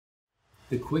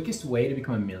The quickest way to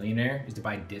become a millionaire is to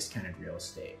buy discounted real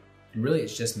estate. And really,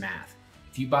 it's just math.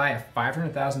 If you buy a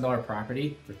 $500,000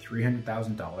 property for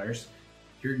 $300,000,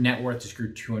 your net worth just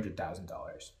grew $200,000.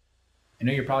 I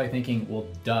know you're probably thinking, well,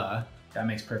 duh, that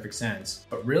makes perfect sense.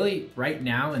 But really, right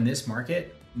now in this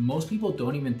market, most people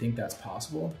don't even think that's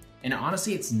possible. And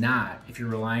honestly, it's not if you're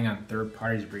relying on third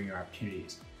parties to bring you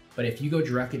opportunities. But if you go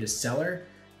directly to seller,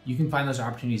 you can find those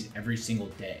opportunities every single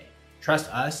day.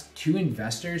 Trust us, 2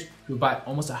 investors who bought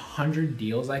almost 100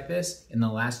 deals like this in the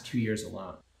last 2 years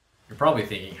alone. You're probably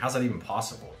thinking, how's that even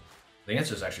possible? The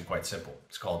answer is actually quite simple.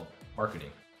 It's called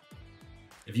marketing.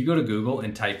 If you go to Google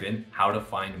and type in how to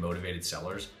find motivated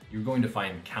sellers, you're going to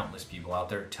find countless people out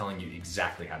there telling you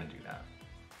exactly how to do that.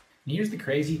 And here's the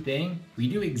crazy thing, we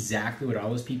do exactly what all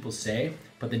those people say,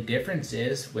 but the difference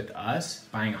is with us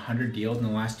buying 100 deals in the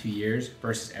last 2 years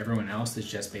versus everyone else that's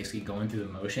just basically going through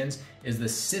the motions is the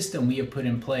system we have put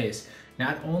in place,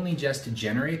 not only just to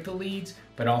generate the leads,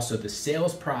 but also the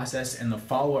sales process and the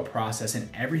follow-up process and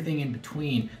everything in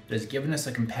between that has given us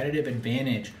a competitive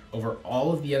advantage over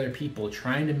all of the other people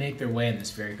trying to make their way in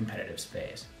this very competitive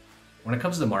space. When it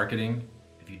comes to marketing,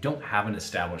 if you don't have an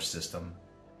established system,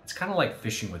 it's kind of like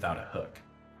fishing without a hook.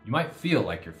 You might feel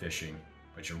like you're fishing,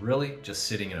 but you're really just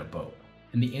sitting in a boat.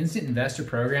 In the Instant Investor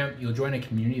Program, you'll join a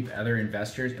community of other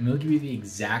investors and we'll give you the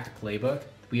exact playbook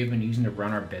that we have been using to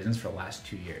run our business for the last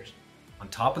 2 years. On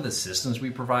top of the systems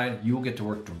we provide, you will get to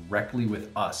work directly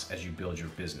with us as you build your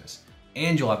business.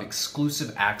 And you'll have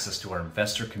exclusive access to our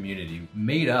investor community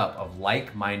made up of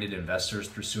like-minded investors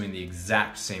pursuing the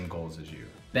exact same goals as you.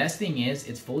 Best thing is,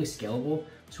 it's fully scalable,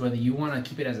 so whether you want to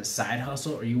keep it as a side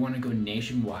hustle or you want to go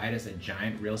nationwide as a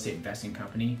giant real estate investing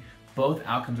company, both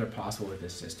outcomes are possible with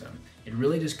this system. It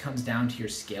really just comes down to your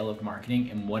scale of marketing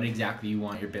and what exactly you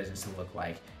want your business to look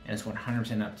like, and it's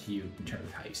 100% up to you in terms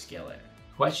of how you scale it.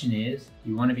 Question is, do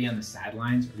you want to be on the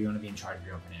sidelines or do you want to be in charge of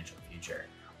your own financial future?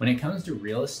 When it comes to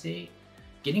real estate,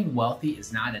 getting wealthy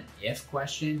is not an if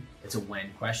question, it's a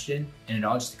when question, and it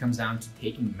all just comes down to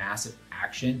taking massive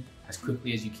action as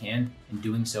quickly as you can and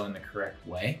doing so in the correct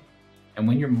way. And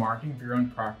when you're marketing for your own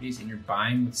properties and you're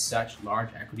buying with such large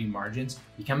equity margins,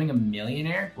 becoming a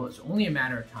millionaire, well, it's only a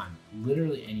matter of time.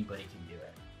 Literally anybody can do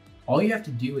it. All you have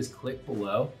to do is click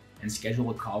below and schedule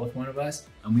a call with one of us,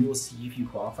 and we will see if you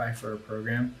qualify for a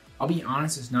program. I'll be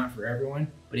honest, it's not for everyone,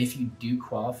 but if you do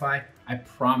qualify, I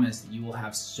promise that you will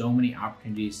have so many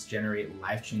opportunities to generate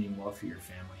life-changing wealth for your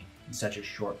family in such a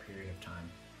short period of time.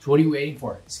 So what are you waiting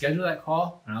for? Schedule that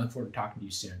call, and I look forward to talking to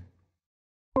you soon.